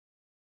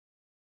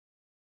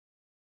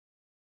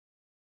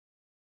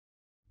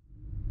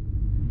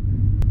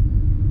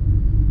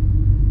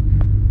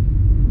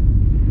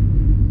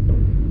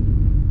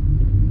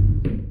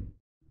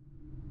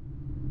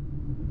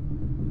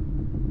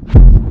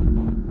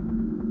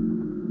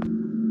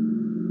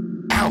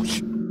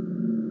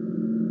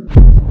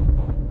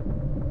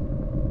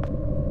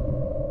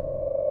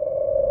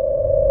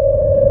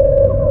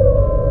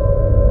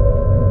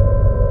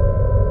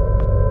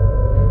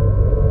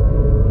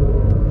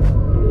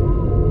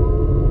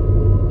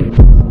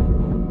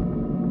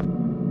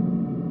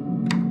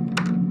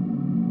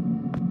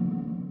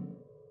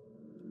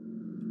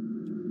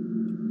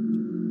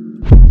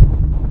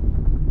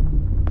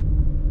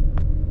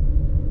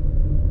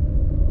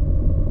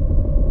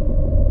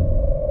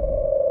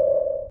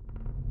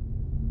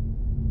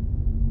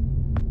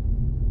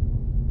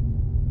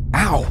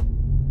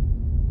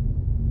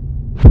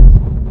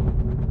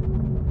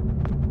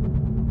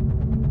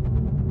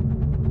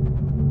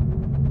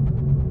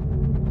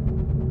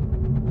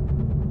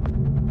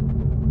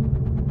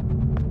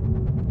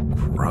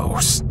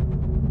gross.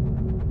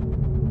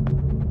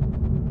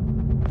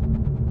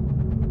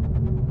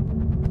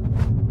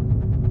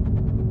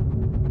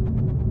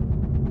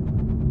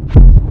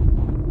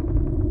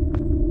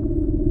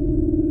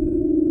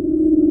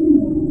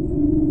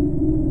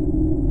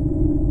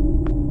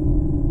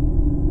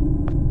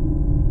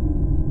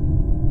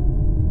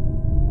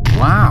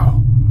 Wow.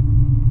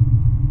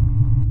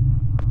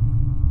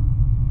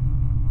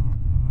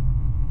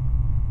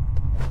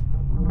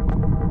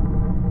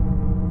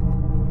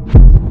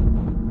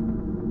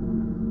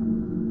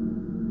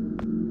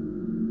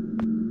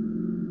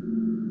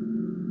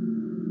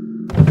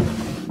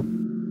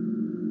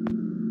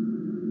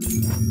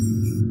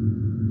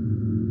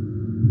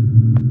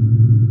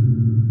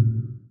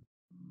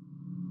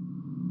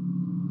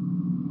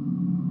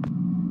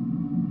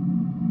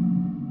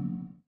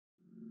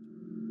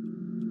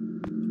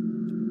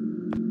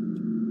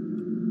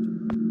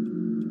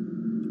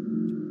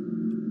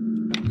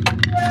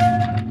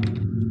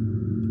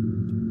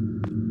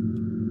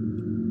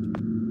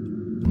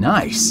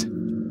 Nice.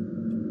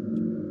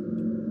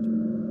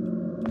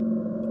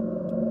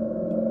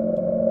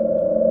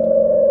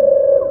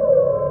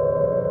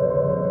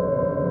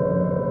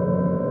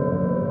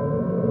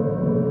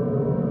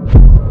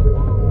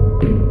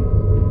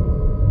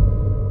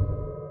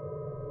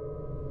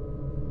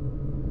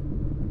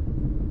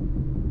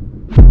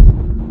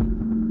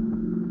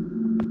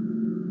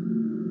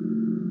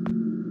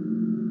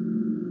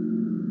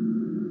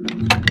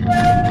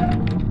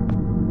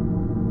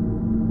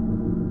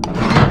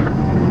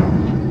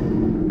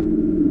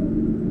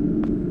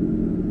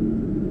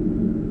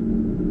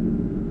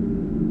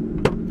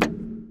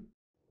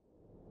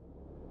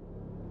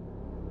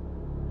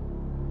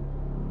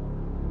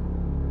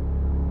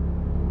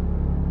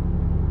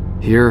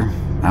 Here,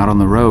 out on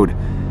the road,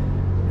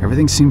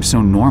 everything seems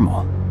so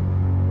normal.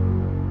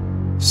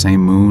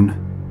 Same moon,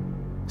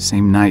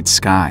 same night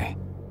sky.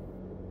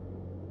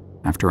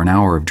 After an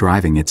hour of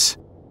driving, it's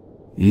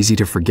easy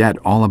to forget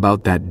all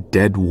about that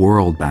dead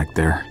world back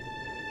there.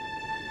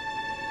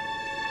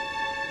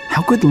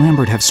 How could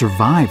Lambert have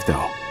survived,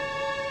 though?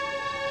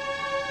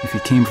 If he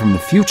came from the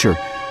future,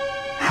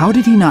 how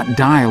did he not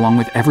die along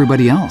with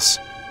everybody else?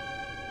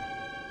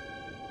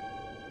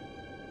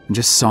 I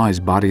just saw his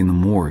body in the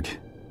morgue.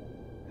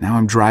 Now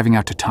I'm driving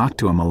out to talk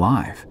to him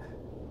alive.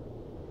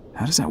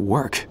 How does that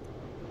work?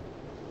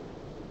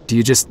 Do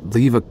you just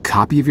leave a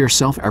copy of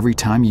yourself every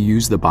time you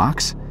use the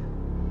box?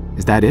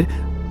 Is that it?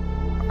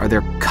 Are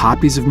there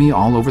copies of me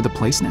all over the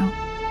place now?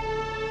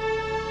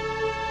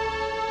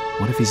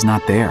 What if he's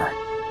not there?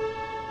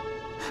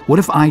 What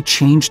if I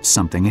changed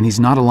something and he's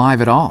not alive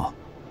at all?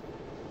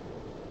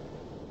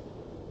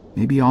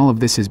 Maybe all of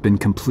this has been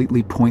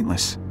completely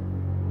pointless.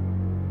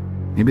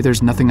 Maybe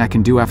there's nothing I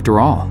can do after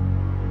all.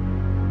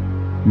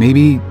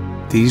 Maybe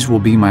these will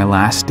be my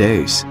last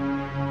days,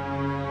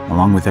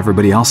 along with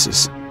everybody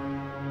else's.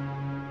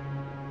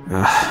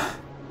 Ugh,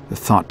 the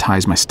thought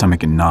ties my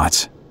stomach in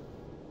knots.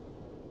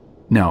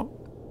 No,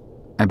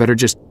 I better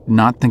just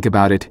not think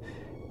about it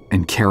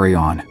and carry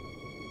on.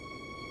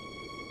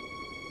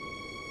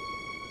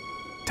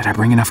 Did I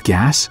bring enough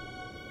gas?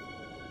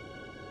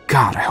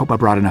 God, I hope I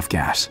brought enough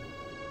gas.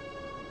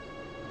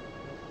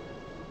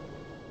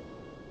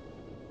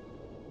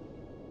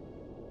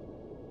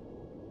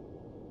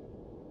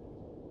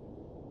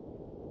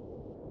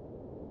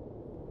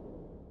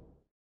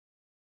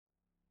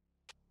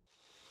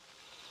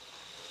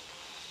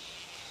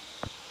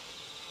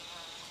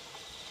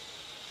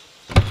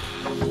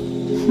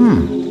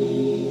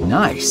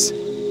 Nice.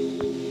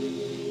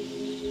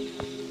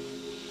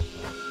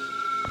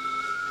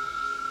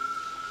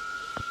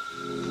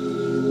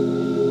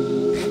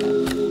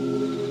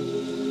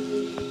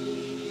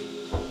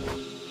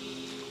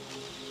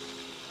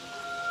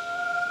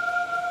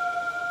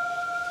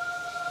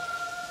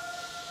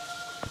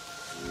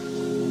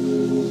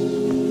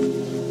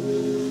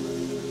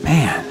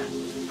 Man.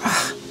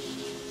 Ugh.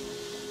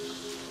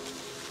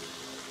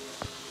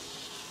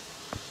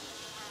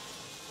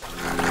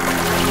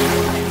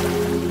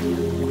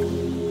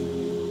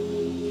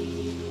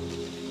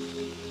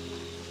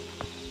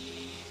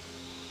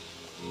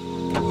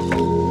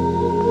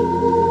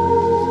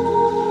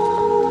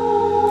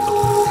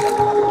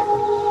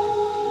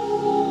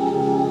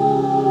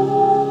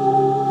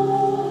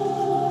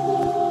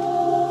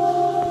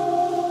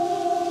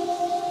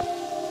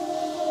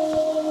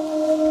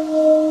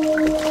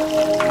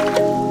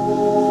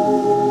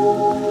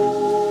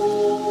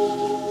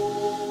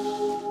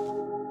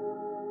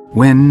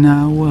 When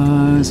I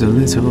was a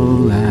little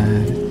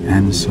lad,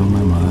 and so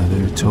my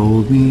mother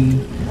told me,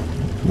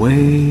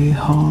 way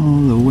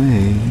haul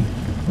away,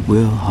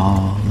 we'll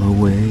haul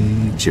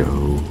away,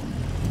 Joe.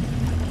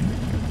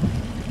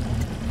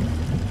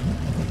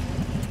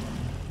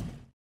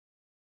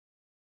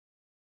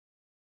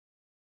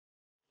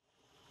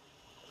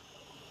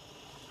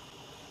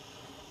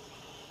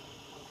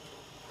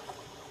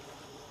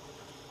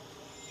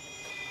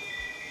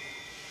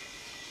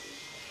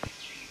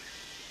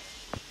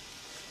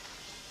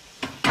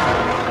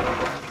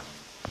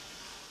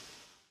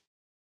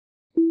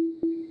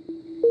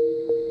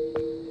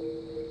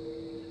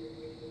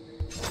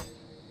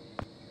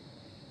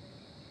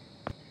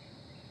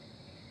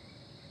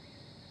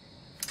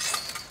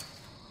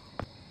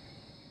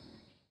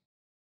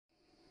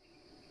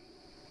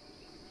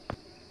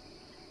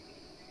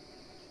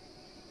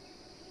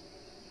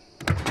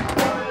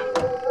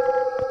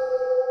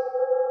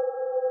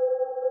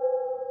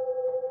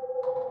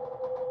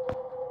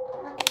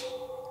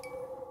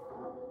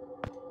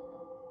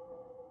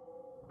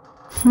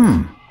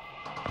 Whoa!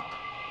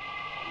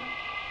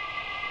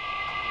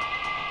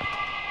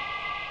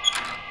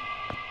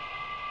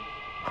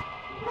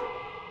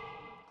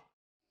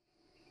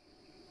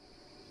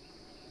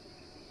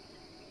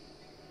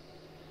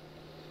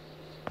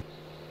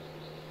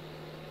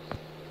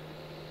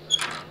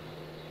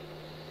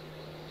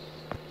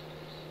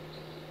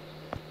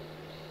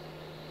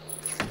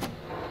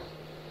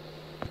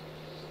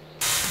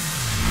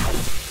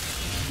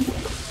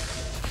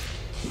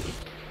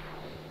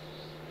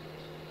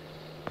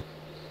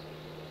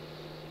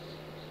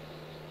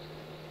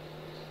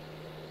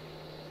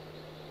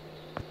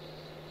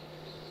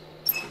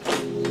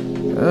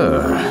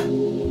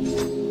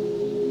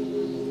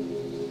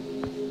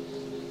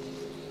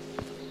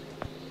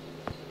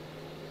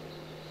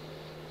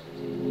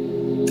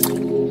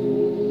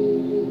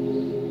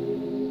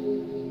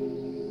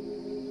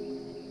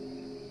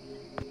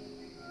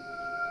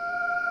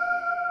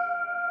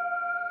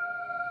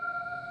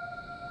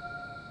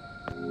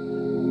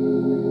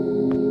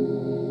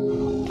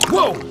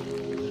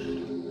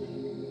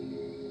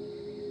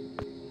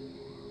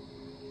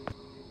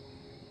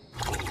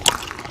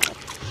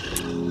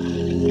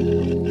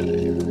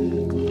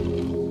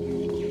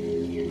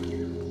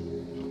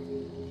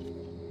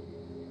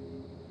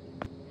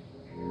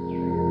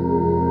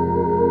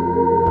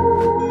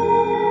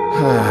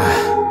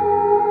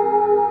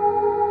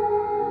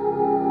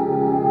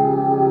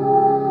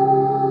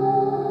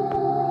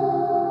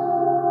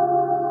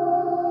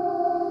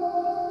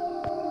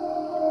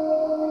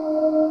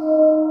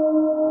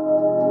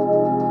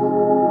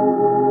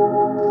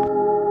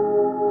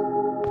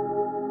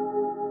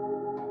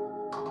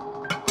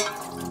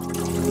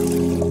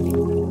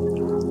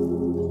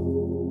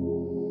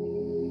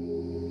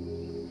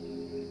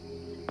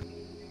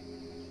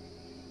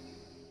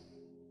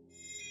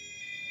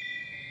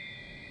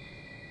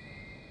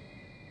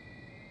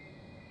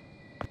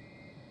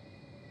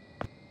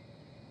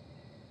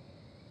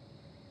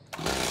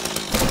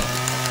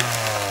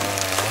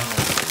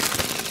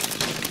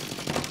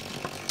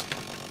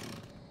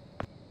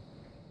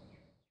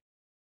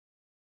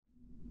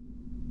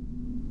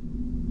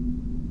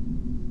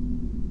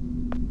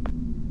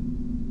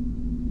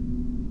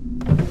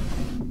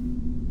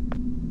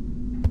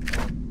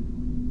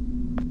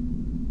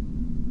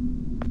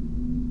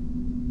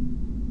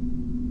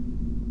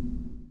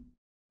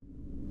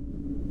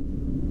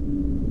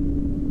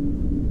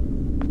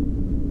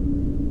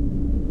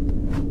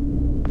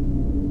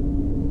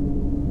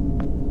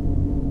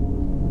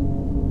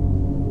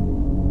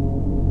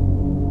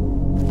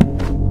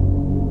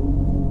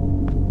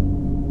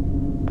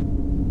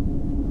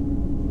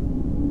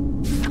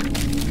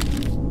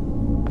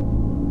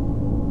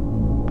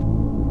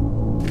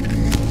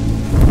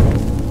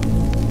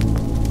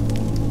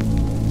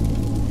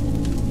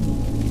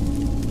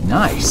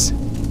 Nice.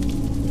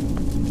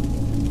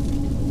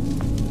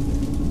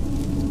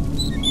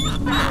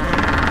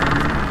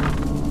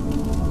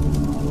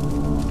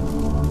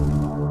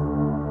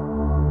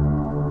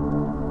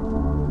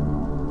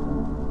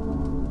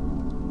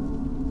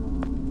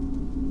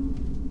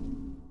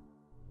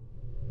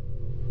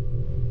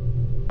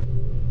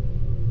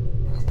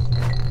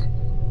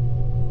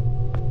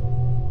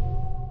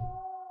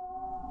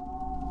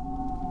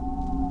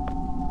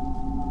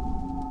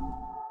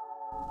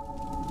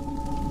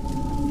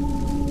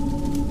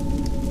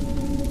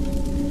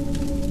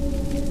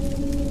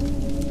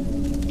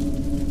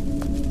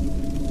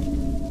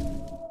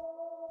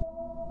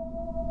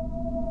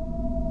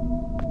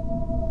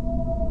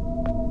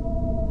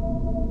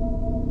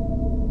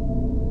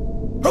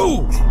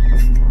 Oh!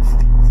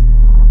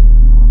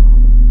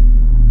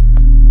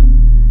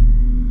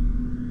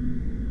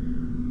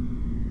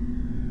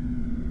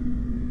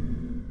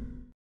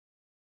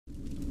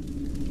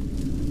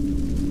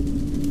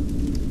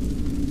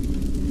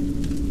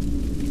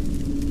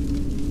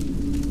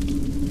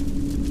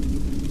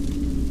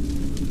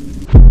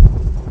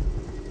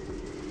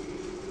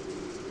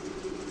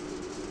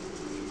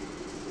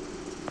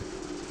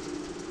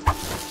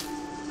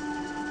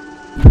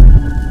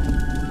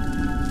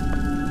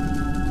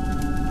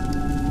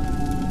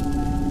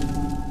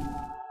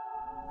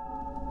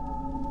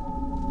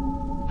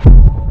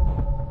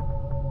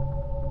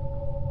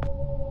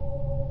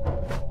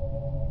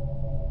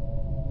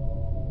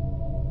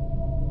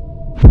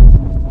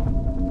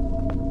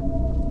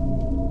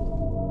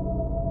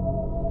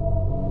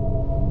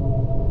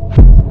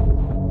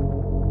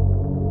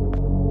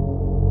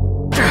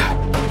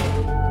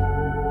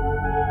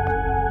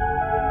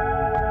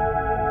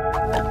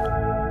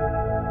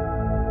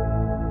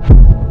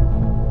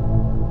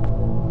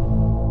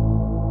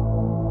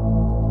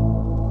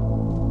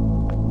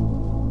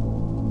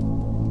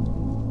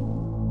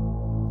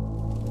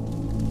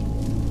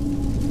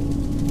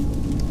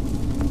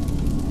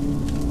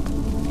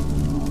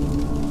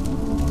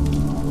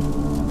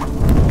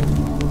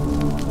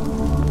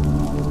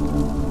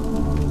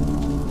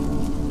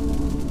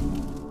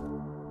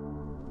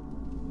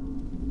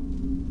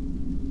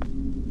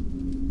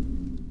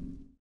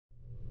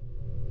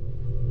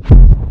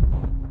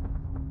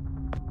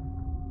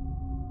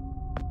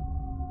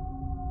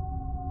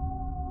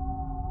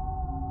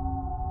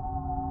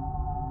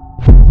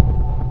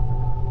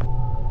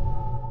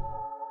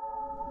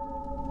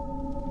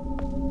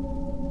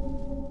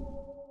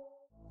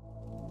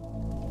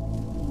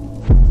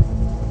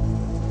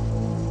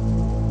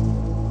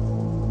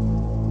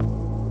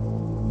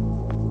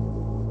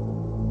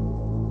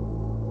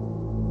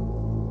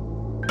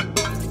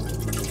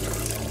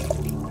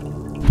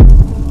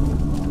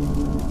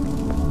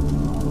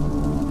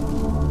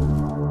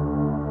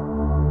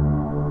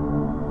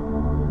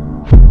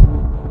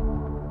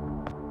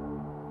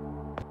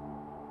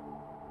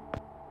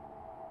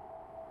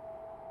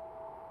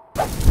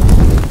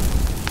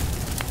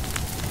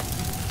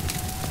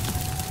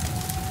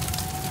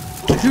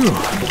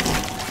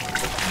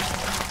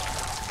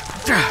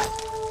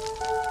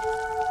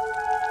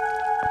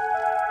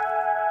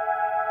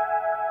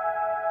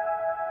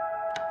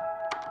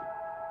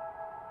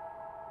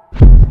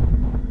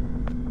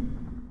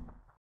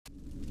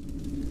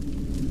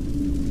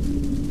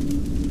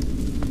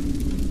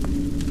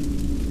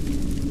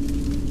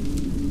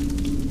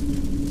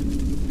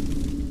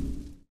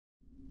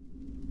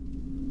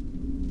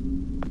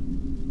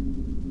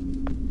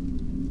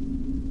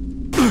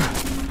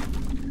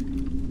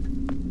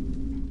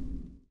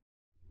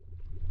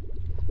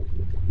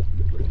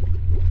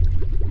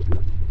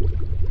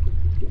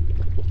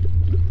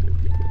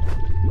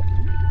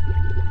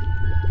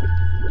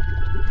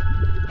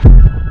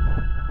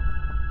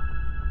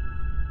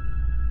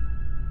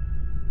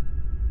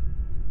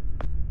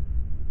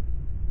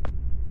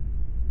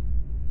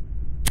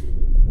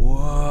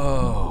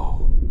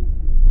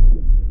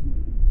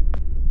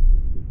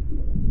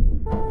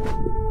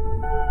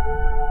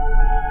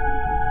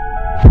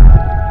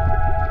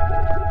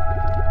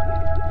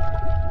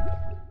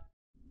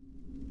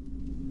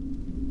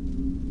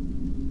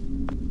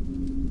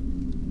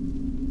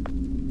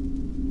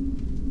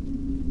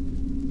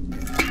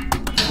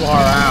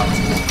 Far out.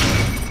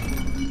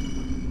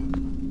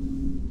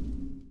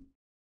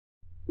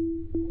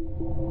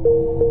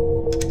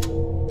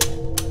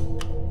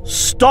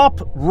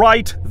 Stop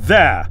right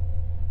there!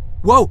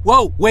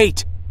 Whoa,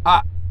 wait!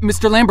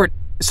 Mr. Lambert,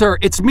 sir,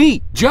 it's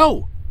me,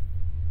 Joe!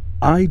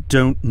 I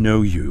don't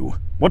know you.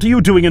 What are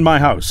you doing in my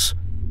house?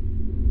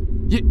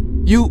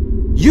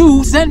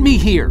 You sent me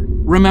here,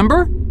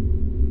 remember?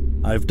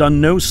 I've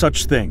done no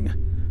such thing.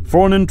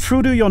 For an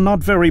intruder, you're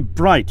not very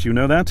bright, you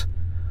know that?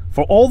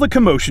 For all the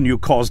commotion you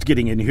caused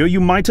getting in here, you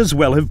might as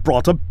well have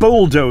brought a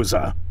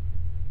bulldozer.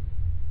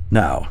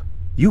 Now,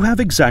 you have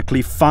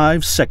exactly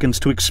 5 seconds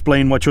to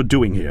explain what you're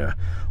doing here,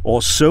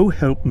 or so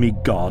help me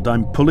God,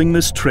 I'm pulling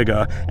this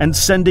trigger and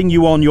sending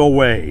you on your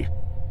way.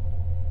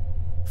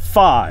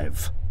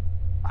 5.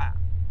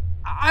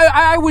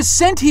 I was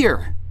sent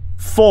here.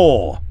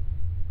 4.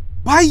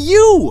 By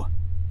you!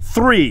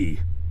 3.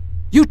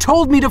 You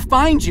told me to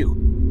find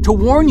you, to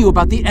warn you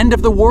about the end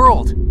of the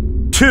world.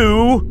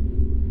 2.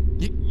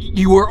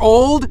 You were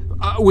old,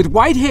 with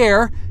white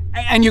hair,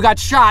 and you got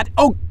shot.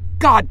 Oh,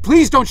 God,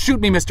 please don't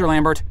shoot me, Mr.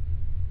 Lambert.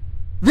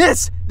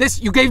 This,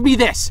 you gave me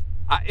this.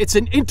 It's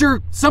an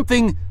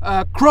something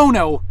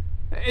chrono.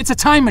 It's a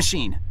time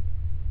machine.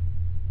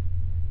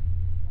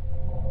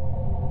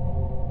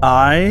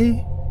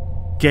 I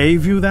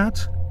gave you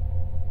that?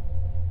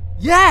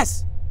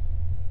 Yes!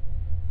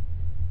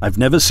 I've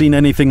never seen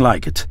anything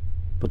like it,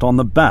 but on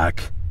the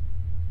back,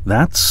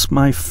 that's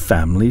my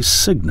family's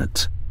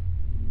signet.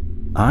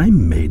 I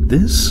made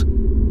this?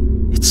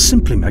 It's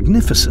simply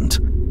magnificent.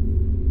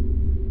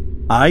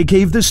 I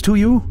gave this to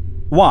you?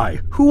 Why?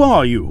 Who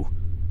are you?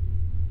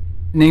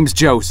 Name's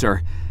Joe,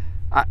 sir.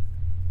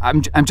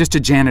 I'm just a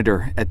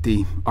janitor at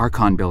the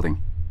Archon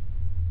building.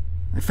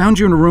 I found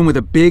you in a room with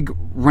a big,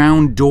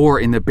 round door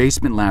in the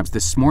basement labs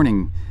this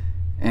morning,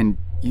 and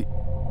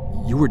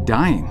you were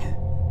dying.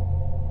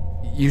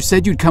 You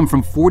said you'd come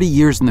from 40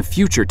 years in the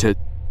future to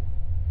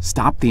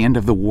stop the end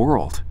of the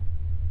world.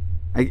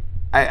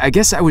 I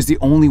guess I was the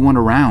only one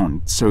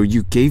around, so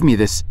you gave me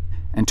this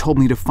and told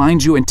me to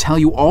find you and tell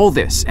you all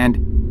this,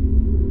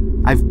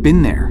 and I've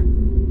been there.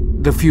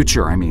 The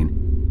future, I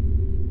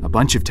mean. A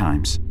bunch of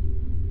times.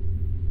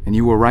 And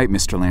you were right,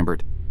 Mr.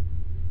 Lambert.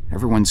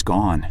 Everyone's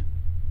gone.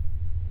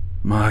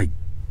 My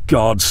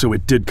God, so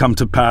it did come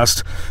to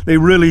pass. They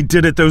really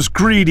did it, those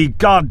greedy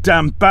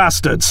goddamn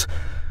bastards.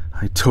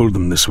 I told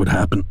them this would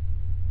happen.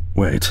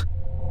 Wait,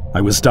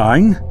 I was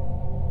dying?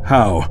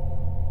 How?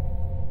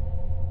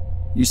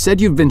 You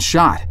said you've been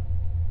shot.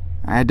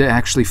 I had to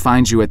actually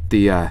find you at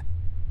the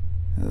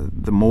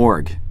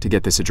morgue to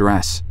get this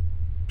address.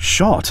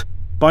 Shot?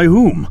 By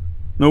whom?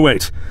 No,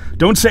 wait.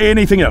 Don't say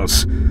anything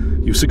else.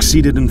 You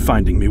succeeded in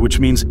finding me, which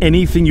means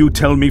anything you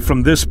tell me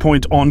from this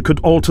point on could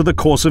alter the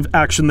course of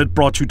action that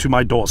brought you to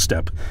my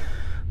doorstep.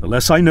 The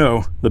less I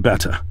know, the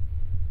better.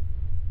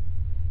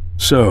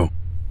 So,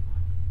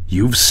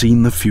 you've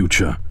seen the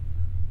future.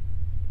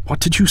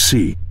 What did you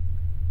see?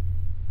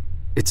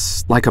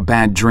 It's like a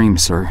bad dream,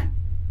 sir.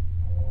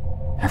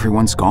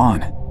 Everyone's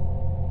gone.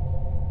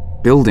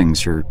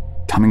 Buildings are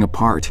coming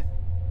apart.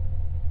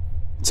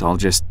 It's all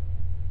just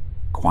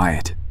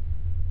quiet.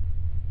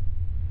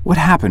 What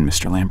happened,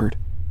 Mr. Lambert?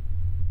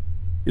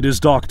 It is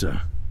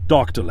Dr.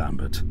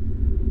 Lambert.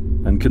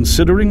 And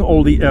considering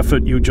all the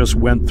effort you just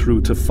went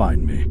through to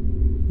find me,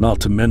 not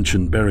to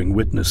mention bearing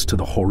witness to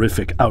the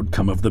horrific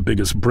outcome of the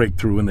biggest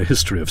breakthrough in the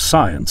history of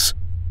science,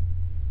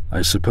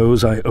 I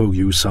suppose I owe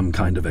you some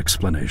kind of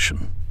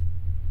explanation.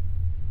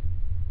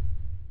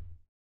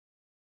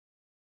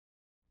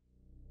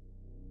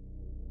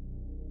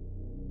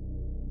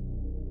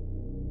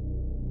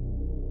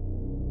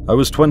 I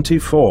was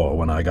 24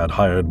 when I got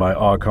hired by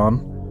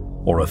Archon,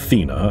 or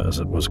Athena as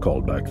it was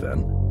called back then.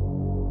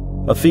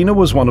 Athena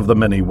was one of the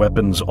many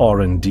weapons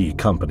R&D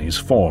companies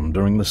formed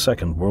during the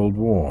Second World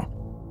War.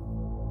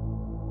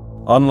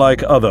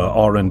 Unlike other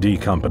R&D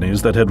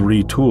companies that had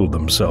retooled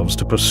themselves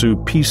to pursue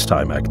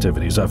peacetime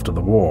activities after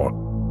the war,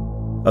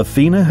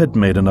 Athena had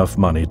made enough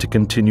money to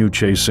continue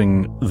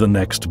chasing the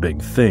next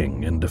big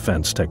thing in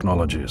defense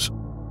technologies.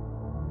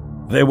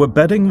 They were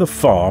betting the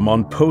farm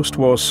on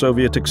post-war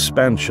Soviet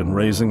expansion,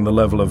 raising the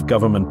level of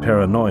government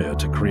paranoia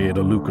to create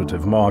a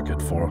lucrative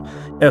market for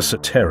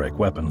esoteric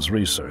weapons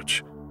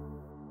research.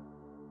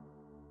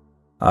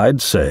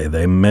 I'd say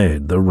they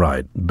made the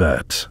right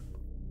bet.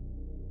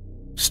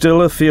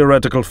 Still a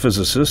theoretical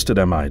physicist at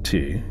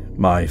MIT,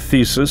 my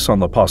thesis on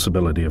the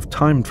possibility of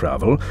time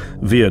travel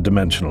via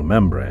dimensional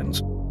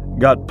membranes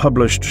got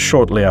published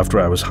shortly after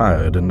I was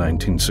hired in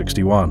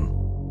 1961.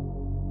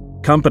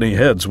 Company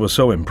heads were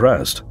so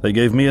impressed, they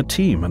gave me a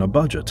team and a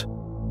budget.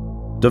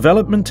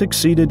 Development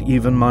exceeded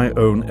even my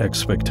own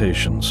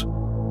expectations,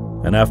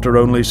 and after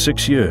only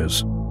 6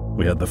 years,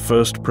 we had the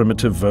first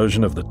primitive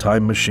version of the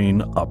time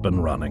machine up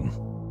and running.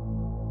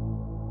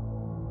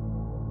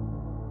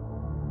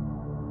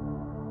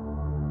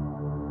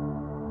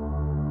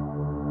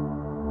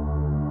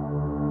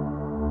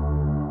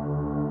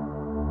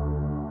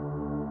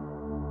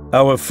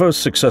 Our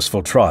first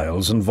successful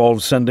trials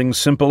involved sending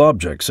simple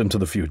objects into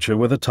the future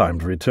with a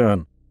timed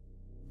return.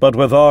 But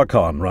with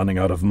Archon running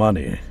out of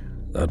money,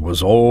 that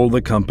was all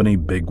the company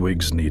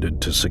bigwigs needed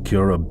to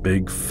secure a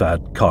big fat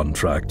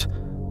contract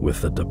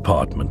with the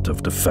Department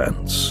of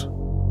Defense.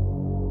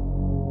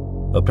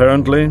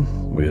 Apparently,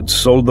 we had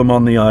sold them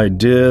on the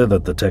idea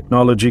that the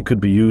technology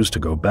could be used to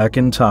go back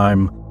in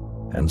time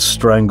and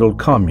strangle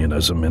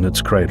communism in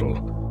its cradle.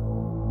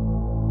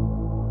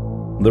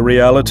 The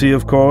reality,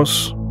 of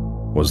course,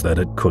 was that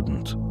it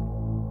couldn't.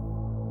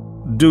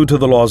 Due to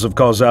the laws of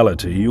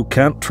causality, you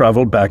can't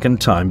travel back in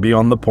time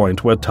beyond the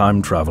point where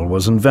time travel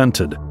was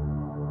invented.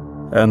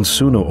 And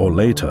sooner or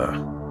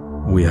later,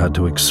 we had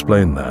to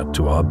explain that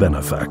to our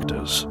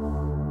benefactors.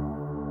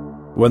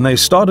 When they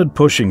started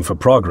pushing for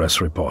progress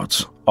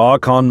reports,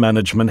 Archon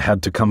management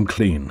had to come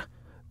clean,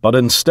 but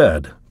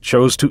instead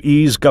chose to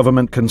ease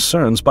government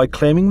concerns by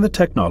claiming the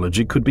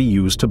technology could be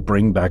used to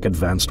bring back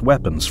advanced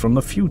weapons from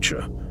the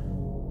future.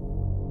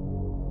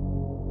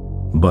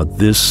 But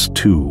this,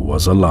 too,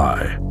 was a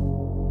lie.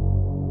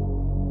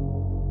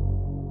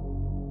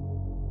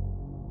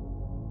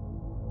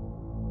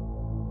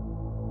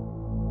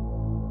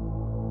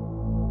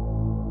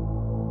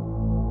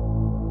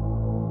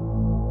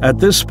 At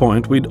this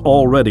point, we'd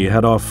already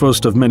had our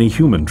first of many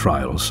human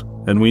trials,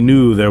 and we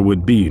knew there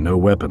would be no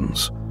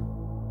weapons.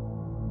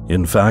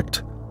 In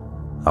fact,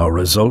 our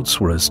results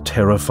were as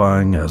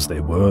terrifying as they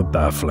were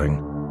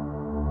baffling.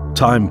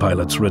 Time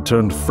pilots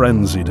returned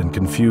frenzied and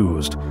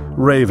confused,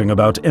 raving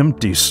about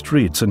empty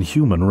streets and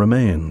human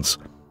remains.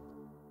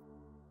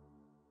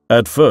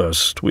 At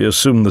first, we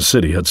assumed the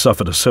city had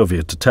suffered a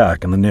Soviet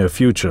attack in the near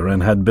future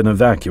and had been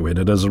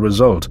evacuated as a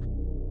result.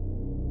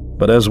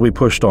 But as we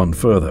pushed on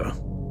further,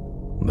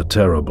 the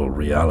terrible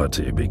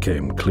reality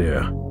became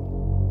clear.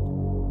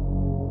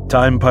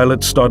 Time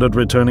pilots started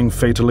returning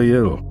fatally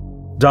ill,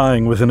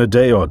 dying within a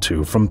day or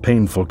two from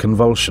painful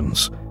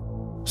convulsions.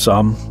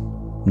 Some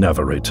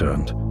never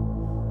returned.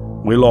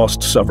 We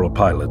lost several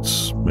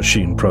pilots,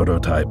 machine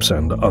prototypes,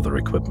 and other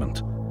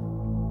equipment.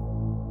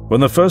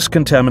 When the first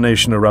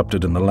contamination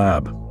erupted in the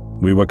lab,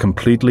 we were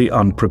completely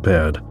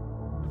unprepared,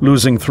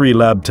 losing 3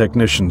 lab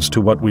technicians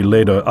to what we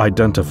later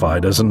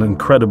identified as an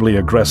incredibly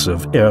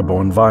aggressive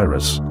airborne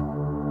virus.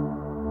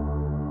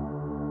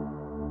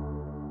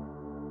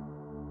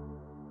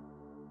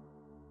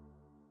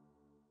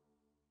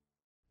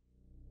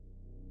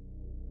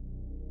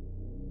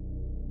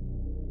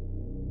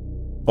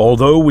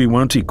 Although we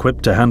weren't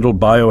equipped to handle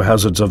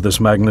biohazards of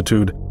this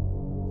magnitude,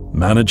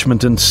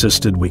 management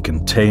insisted we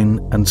contain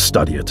and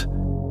study it.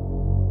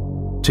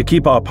 To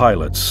keep our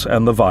pilots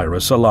and the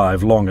virus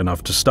alive long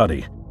enough to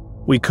study,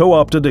 we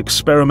co-opted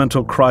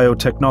experimental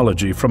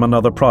cryotechnology from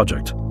another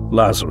project,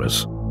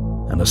 Lazarus,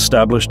 and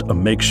established a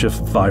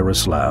makeshift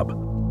virus lab.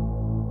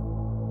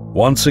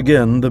 Once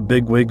again, the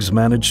bigwigs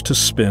managed to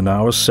spin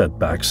our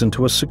setbacks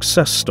into a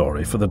success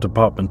story for the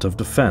Department of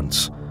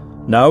Defense,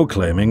 now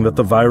claiming that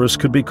the virus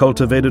could be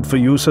cultivated for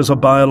use as a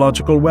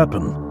biological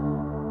weapon.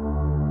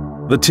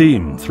 The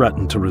team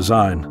threatened to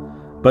resign,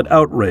 but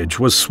outrage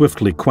was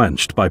swiftly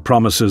quenched by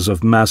promises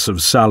of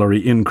massive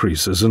salary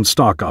increases and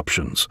stock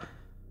options.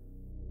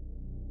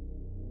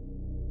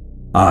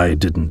 I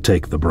didn't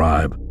take the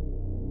bribe.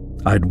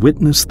 I'd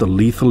witnessed the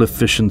lethal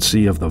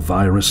efficiency of the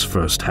virus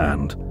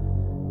firsthand.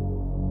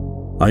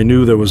 I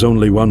knew there was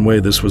only one way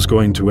this was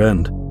going to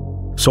end,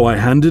 so I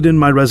handed in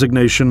my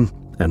resignation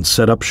and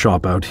set up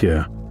shop out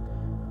here.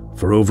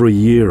 For over a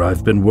year,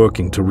 I've been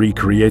working to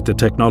recreate the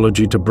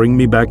technology to bring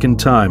me back in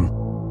time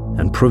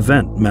and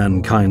prevent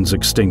mankind's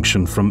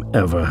extinction from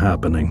ever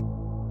happening.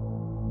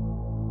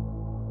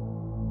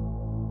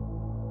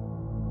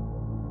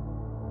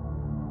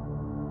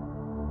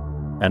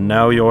 And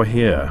now you're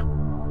here,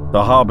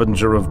 the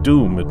harbinger of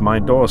doom at my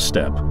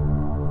doorstep,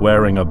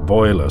 wearing a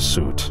boiler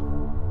suit.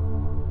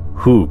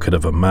 Who could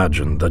have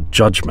imagined that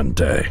Judgment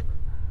Day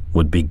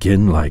would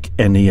begin like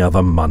any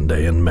other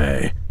Monday in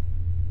May?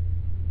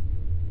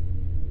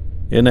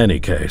 In any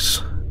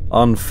case,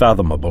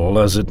 unfathomable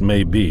as it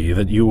may be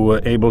that you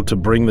were able to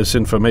bring this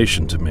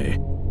information to me,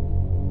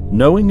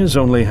 knowing is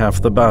only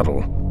half the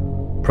battle.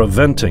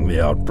 Preventing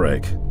the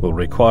outbreak will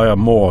require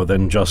more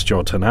than just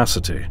your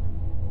tenacity.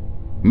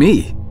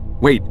 Me?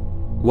 Wait,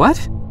 what?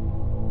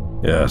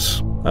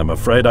 Yes, I'm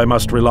afraid I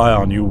must rely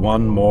on you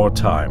one more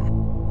time.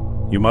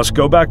 You must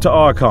go back to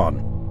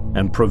Archon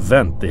and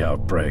prevent the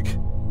outbreak.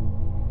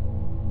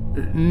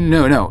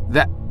 No,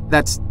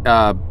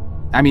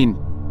 I mean,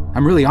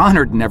 I'm really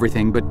honored and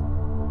everything, but...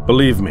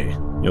 Believe me,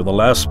 you're the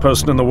last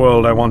person in the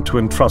world I want to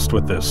entrust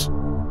with this,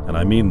 and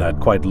I mean that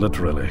quite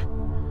literally.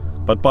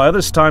 But by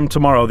this time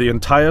tomorrow, the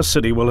entire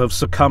city will have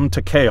succumbed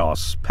to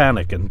chaos,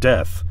 panic, and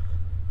death.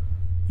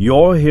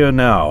 You're here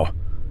now,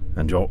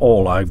 and you're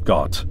all I've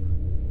got.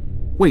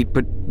 Wait,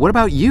 but what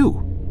about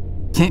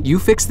you? Can't you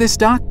fix this,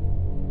 Doc?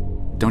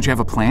 Don't you have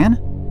a plan?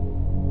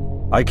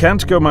 I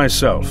can't go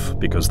myself,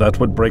 because that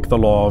would break the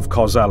law of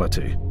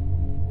causality.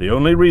 The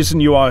only reason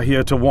you are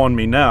here to warn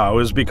me now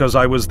is because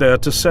I was there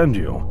to send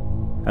you.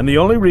 And the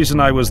only reason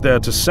I was there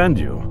to send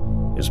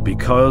you is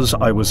because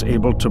I was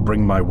able to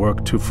bring my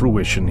work to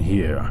fruition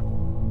here.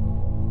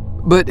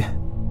 But...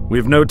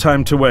 We've no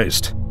time to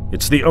waste.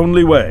 It's the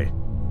only way.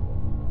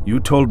 You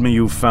told me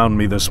you found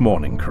me this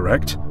morning,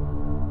 correct?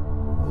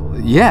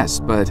 Yes,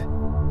 but...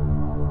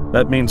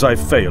 That means I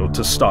failed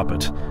to stop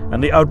it,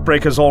 and the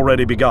outbreak has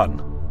already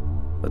begun.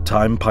 The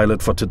time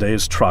pilot for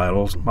today's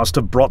trial must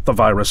have brought the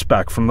virus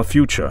back from the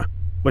future,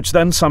 which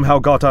then somehow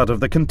got out of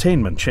the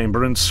containment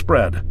chamber and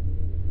spread.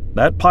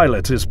 That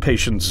pilot is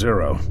Patient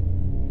Zero.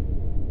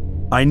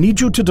 I need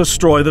you to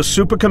destroy the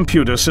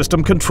supercomputer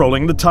system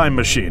controlling the time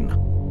machine.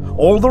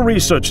 All the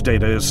research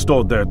data is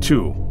stored there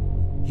too.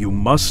 You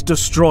must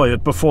destroy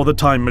it before the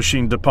time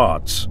machine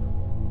departs.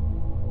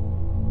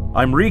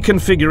 I'm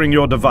reconfiguring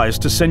your device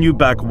to send you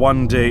back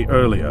 1 day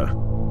earlier.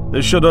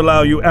 This should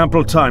allow you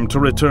ample time to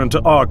return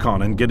to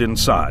Archon and get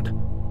inside.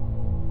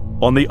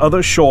 On the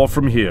other shore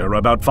from here,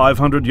 about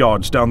 500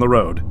 yards down the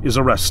road, is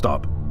a rest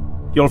stop.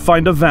 You'll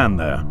find a van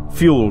there,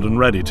 fueled and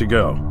ready to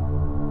go.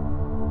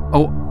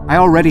 Oh, I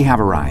already have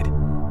a ride.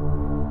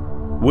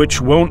 Which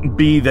won't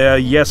be there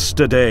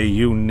yesterday,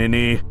 you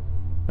ninny.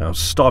 Now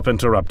stop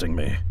interrupting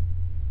me.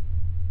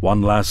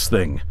 One last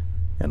thing,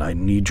 and I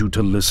need you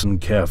to listen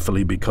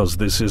carefully because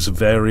this is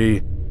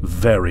very,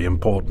 very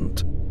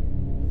important.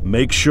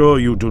 Make sure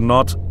you do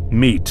not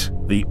meet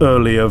the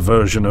earlier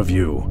version of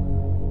you.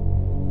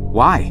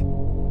 Why?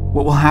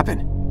 What will happen?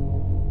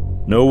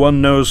 No one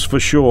knows for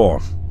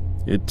sure.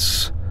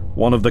 It's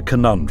one of the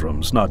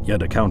conundrums not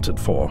yet accounted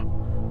for.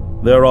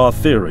 There are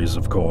theories,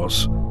 of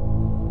course.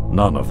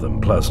 None of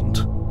them pleasant.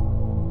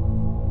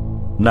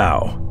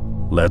 Now,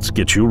 let's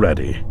get you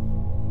ready.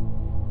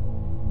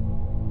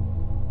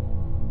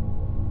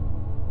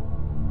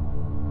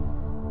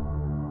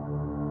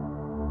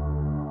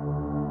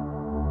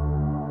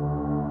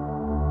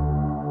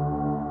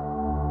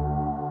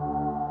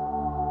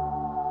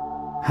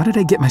 How did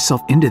I get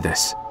myself into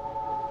this?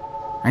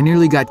 I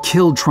nearly got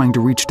killed trying to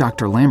reach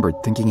Dr.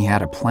 Lambert thinking he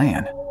had a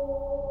plan.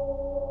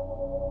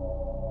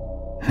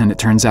 And it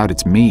turns out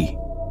it's me.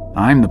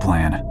 I'm the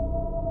plan.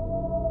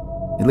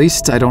 At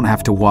least I don't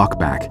have to walk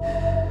back.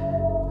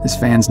 This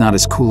van's not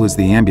as cool as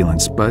the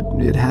ambulance, but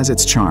it has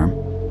its charm.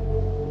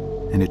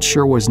 And it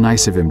sure was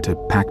nice of him to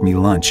pack me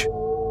lunch.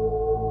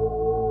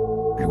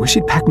 I wish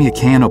he'd pack me a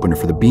can opener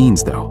for the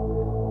beans,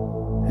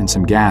 though. And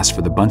some gas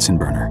for the Bunsen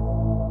burner.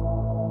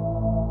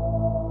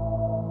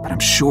 But I'm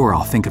sure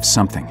I'll think of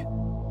something.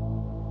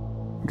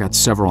 I've got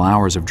several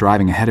hours of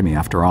driving ahead of me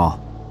after all.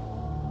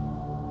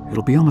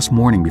 It'll be almost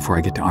morning before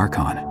I get to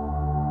Archon.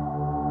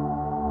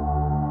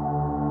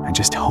 I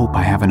just hope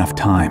I have enough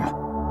time.